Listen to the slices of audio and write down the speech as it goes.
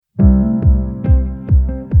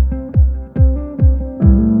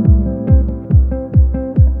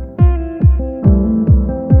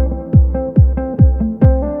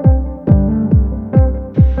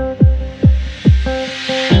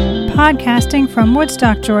Podcasting from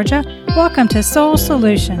Woodstock, Georgia, welcome to Soul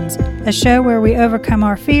Solutions, a show where we overcome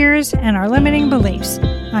our fears and our limiting beliefs.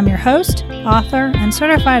 I'm your host, author, and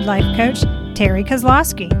certified life coach, Terry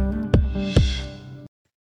Kozlowski.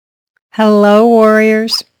 Hello,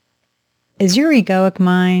 warriors. Is your egoic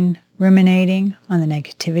mind ruminating on the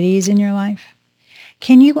negativities in your life?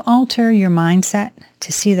 Can you alter your mindset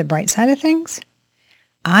to see the bright side of things?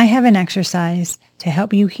 I have an exercise to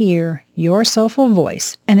help you hear your soulful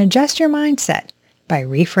voice and adjust your mindset by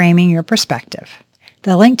reframing your perspective.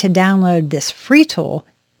 The link to download this free tool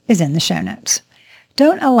is in the show notes.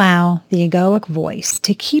 Don't allow the egoic voice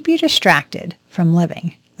to keep you distracted from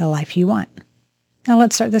living the life you want. Now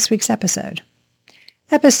let's start this week's episode.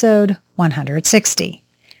 Episode 160.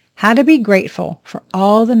 How to be grateful for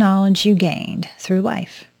all the knowledge you gained through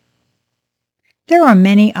life. There are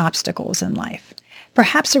many obstacles in life.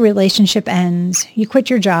 Perhaps a relationship ends, you quit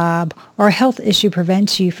your job, or a health issue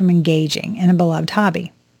prevents you from engaging in a beloved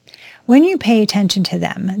hobby. When you pay attention to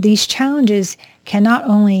them, these challenges can not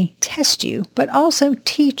only test you, but also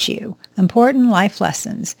teach you important life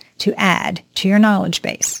lessons to add to your knowledge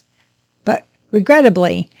base. But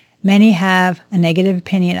regrettably, many have a negative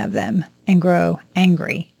opinion of them and grow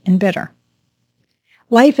angry and bitter.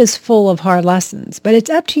 Life is full of hard lessons, but it's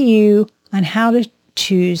up to you on how to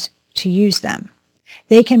choose to use them.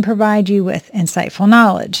 They can provide you with insightful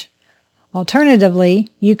knowledge. Alternatively,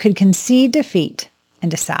 you could concede defeat and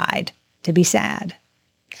decide to be sad.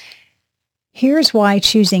 Here's why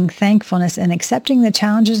choosing thankfulness and accepting the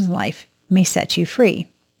challenges in life may set you free.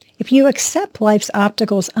 If you accept life's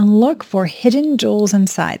obstacles and look for hidden jewels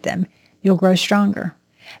inside them, you'll grow stronger.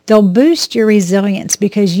 They'll boost your resilience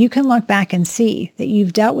because you can look back and see that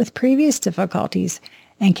you've dealt with previous difficulties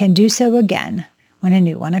and can do so again when a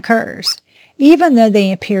new one occurs. Even though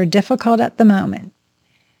they appear difficult at the moment,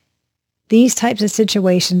 these types of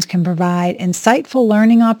situations can provide insightful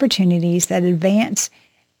learning opportunities that advance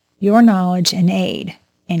your knowledge and aid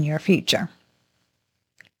in your future.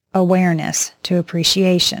 Awareness to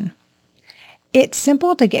appreciation. It's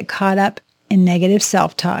simple to get caught up in negative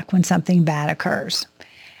self-talk when something bad occurs.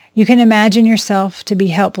 You can imagine yourself to be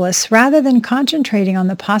helpless rather than concentrating on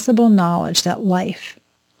the possible knowledge that life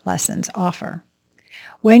lessons offer.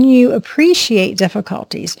 When you appreciate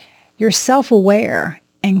difficulties, you're self-aware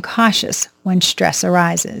and cautious when stress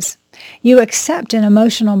arises. You accept an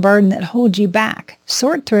emotional burden that holds you back,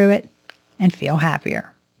 sort through it, and feel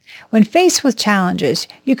happier. When faced with challenges,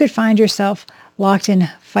 you could find yourself locked in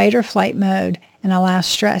fight or flight mode and allow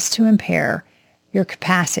stress to impair your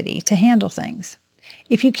capacity to handle things.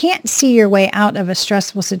 If you can't see your way out of a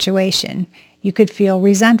stressful situation, you could feel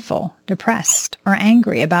resentful, depressed, or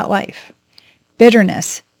angry about life.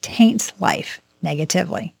 Bitterness taints life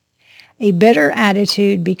negatively. A bitter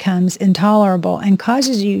attitude becomes intolerable and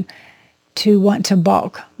causes you to want to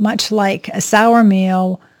balk, much like a sour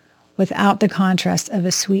meal without the contrast of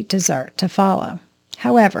a sweet dessert to follow.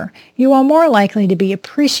 However, you are more likely to be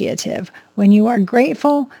appreciative when you are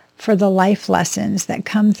grateful for the life lessons that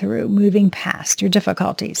come through moving past your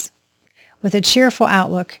difficulties. With a cheerful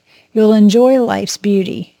outlook, you'll enjoy life's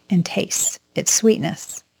beauty and taste its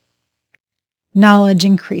sweetness. Knowledge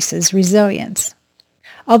increases resilience.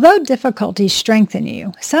 Although difficulties strengthen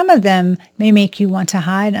you, some of them may make you want to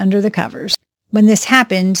hide under the covers. When this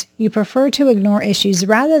happens, you prefer to ignore issues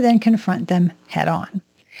rather than confront them head on.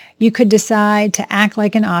 You could decide to act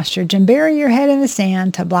like an ostrich and bury your head in the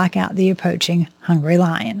sand to block out the approaching hungry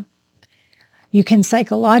lion. You can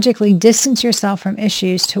psychologically distance yourself from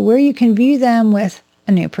issues to where you can view them with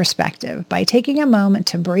a new perspective by taking a moment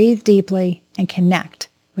to breathe deeply and connect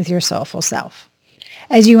with your soulful self.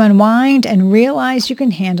 As you unwind and realize you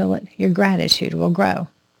can handle it, your gratitude will grow.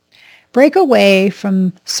 Break away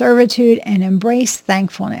from servitude and embrace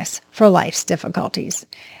thankfulness for life's difficulties.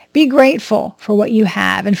 Be grateful for what you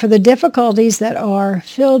have and for the difficulties that are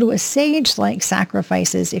filled with sage-like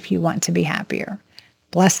sacrifices if you want to be happier.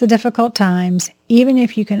 Bless the difficult times, even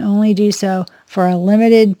if you can only do so for a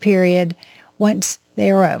limited period once they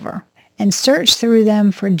are over, and search through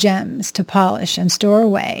them for gems to polish and store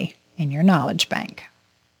away in your knowledge bank.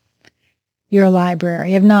 Your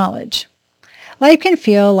library of knowledge. Life can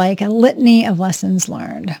feel like a litany of lessons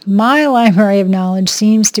learned. My library of knowledge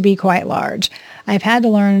seems to be quite large. I've had to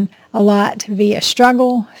learn a lot via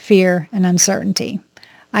struggle, fear, and uncertainty.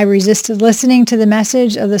 I resisted listening to the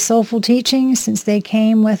message of the soulful teachings since they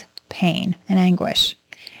came with pain and anguish.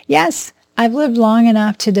 Yes, I've lived long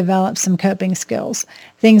enough to develop some coping skills,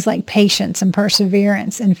 things like patience and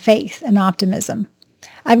perseverance and faith and optimism.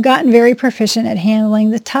 I've gotten very proficient at handling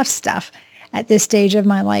the tough stuff at this stage of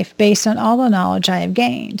my life based on all the knowledge I have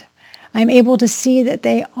gained. I'm able to see that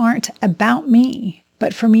they aren't about me,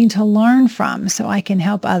 but for me to learn from so I can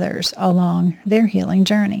help others along their healing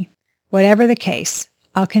journey. Whatever the case,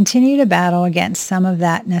 I'll continue to battle against some of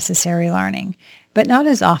that necessary learning, but not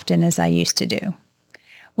as often as I used to do.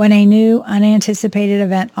 When a new, unanticipated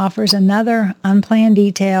event offers another unplanned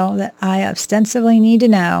detail that I ostensibly need to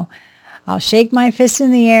know, I'll shake my fist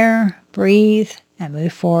in the air, breathe, and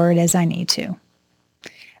move forward as I need to.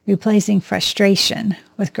 Replacing frustration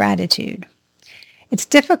with gratitude. It's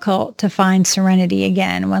difficult to find serenity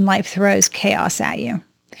again when life throws chaos at you.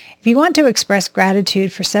 If you want to express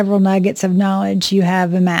gratitude for several nuggets of knowledge you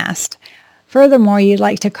have amassed, furthermore, you'd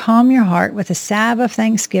like to calm your heart with a salve of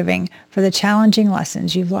thanksgiving for the challenging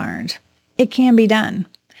lessons you've learned. It can be done.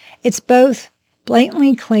 It's both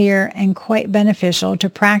blatantly clear and quite beneficial to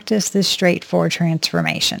practice this straightforward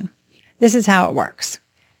transformation. This is how it works.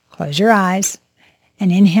 Close your eyes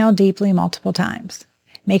and inhale deeply multiple times.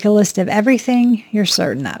 Make a list of everything you're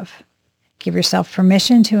certain of. Give yourself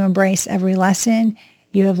permission to embrace every lesson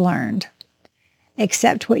you have learned.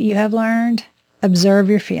 Accept what you have learned. Observe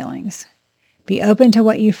your feelings. Be open to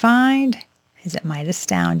what you find, as it might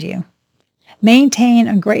astound you. Maintain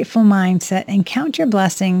a grateful mindset and count your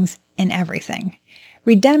blessings in everything.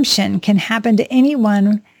 Redemption can happen to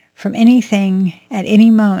anyone from anything at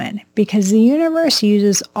any moment because the universe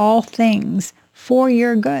uses all things for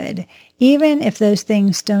your good, even if those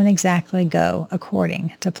things don't exactly go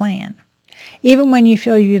according to plan. Even when you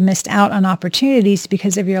feel you've missed out on opportunities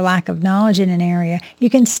because of your lack of knowledge in an area, you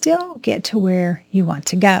can still get to where you want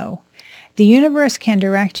to go. The universe can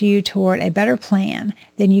direct you toward a better plan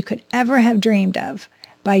than you could ever have dreamed of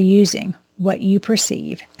by using what you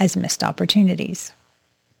perceive as missed opportunities.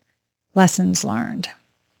 Lessons learned.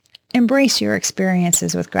 Embrace your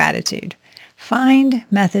experiences with gratitude. Find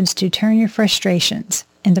methods to turn your frustrations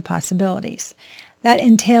into possibilities. That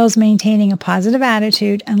entails maintaining a positive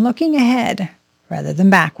attitude and looking ahead rather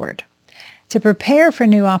than backward. To prepare for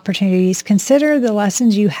new opportunities, consider the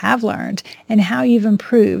lessons you have learned and how you've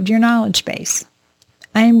improved your knowledge base.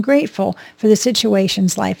 I am grateful for the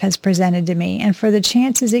situations life has presented to me and for the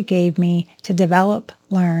chances it gave me to develop,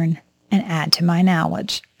 learn, and add to my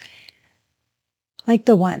knowledge, like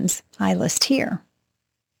the ones I list here.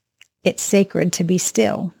 It's sacred to be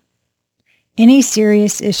still. Any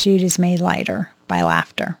serious issue is made lighter by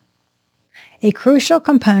laughter. A crucial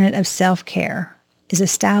component of self-care is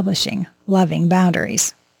establishing loving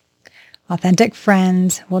boundaries. Authentic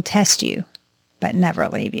friends will test you, but never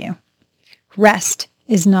leave you. Rest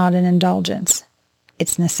is not an indulgence.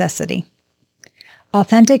 It's necessity.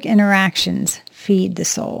 Authentic interactions feed the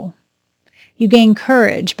soul. You gain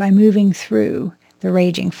courage by moving through the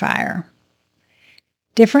raging fire.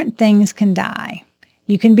 Different things can die.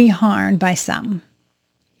 You can be harmed by some.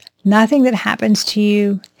 Nothing that happens to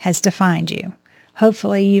you has defined you.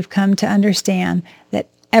 Hopefully, you've come to understand that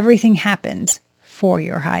everything happens for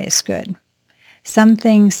your highest good. Some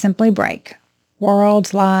things simply break,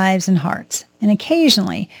 worlds, lives, and hearts. And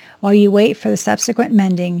occasionally, while you wait for the subsequent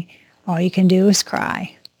mending, all you can do is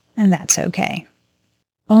cry, and that's okay.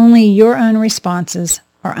 Only your own responses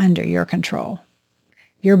are under your control.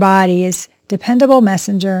 Your body is a dependable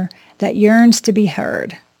messenger that yearns to be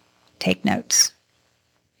heard. Take notes.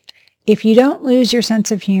 If you don't lose your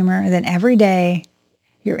sense of humor, then every day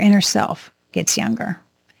your inner self gets younger.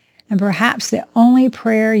 And perhaps the only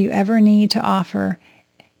prayer you ever need to offer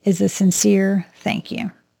is a sincere thank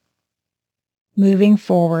you. Moving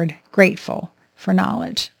forward, grateful for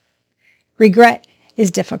knowledge. Regret is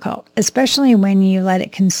difficult, especially when you let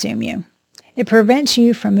it consume you. It prevents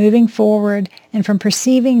you from moving forward and from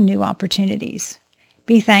perceiving new opportunities.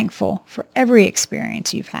 Be thankful for every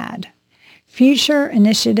experience you've had. Future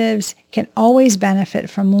initiatives can always benefit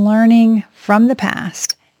from learning from the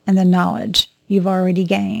past and the knowledge you've already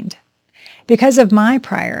gained. Because of my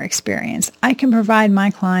prior experience, I can provide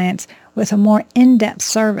my clients with a more in-depth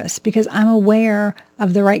service because I'm aware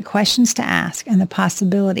of the right questions to ask and the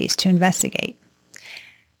possibilities to investigate.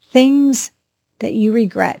 Things that you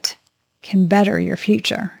regret can better your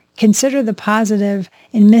future. Consider the positive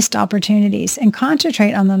in missed opportunities and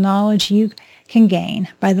concentrate on the knowledge you can gain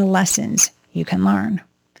by the lessons you can learn.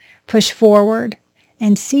 Push forward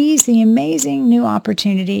and seize the amazing new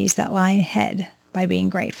opportunities that lie ahead by being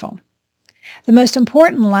grateful. The most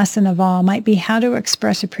important lesson of all might be how to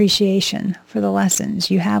express appreciation for the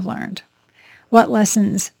lessons you have learned. What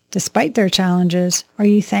lessons, despite their challenges, are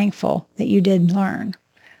you thankful that you did learn?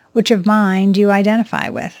 Which of mine do you identify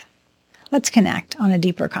with? Let's connect on a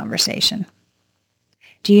deeper conversation.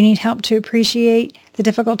 Do you need help to appreciate the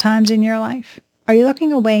difficult times in your life? Are you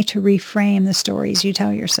looking a way to reframe the stories you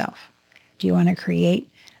tell yourself? Do you want to create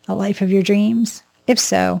a life of your dreams? If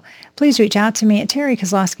so, please reach out to me at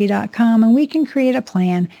terrykozlowski.com and we can create a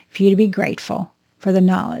plan for you to be grateful for the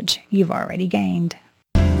knowledge you've already gained.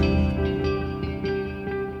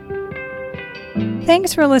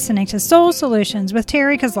 Thanks for listening to Soul Solutions with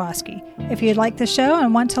Terry Kozlowski. If you'd like the show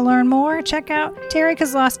and want to learn more, check out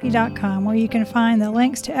terrykozlowski.com where you can find the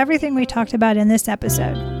links to everything we talked about in this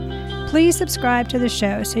episode. Please subscribe to the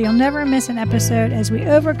show so you'll never miss an episode as we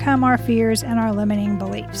overcome our fears and our limiting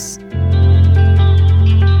beliefs.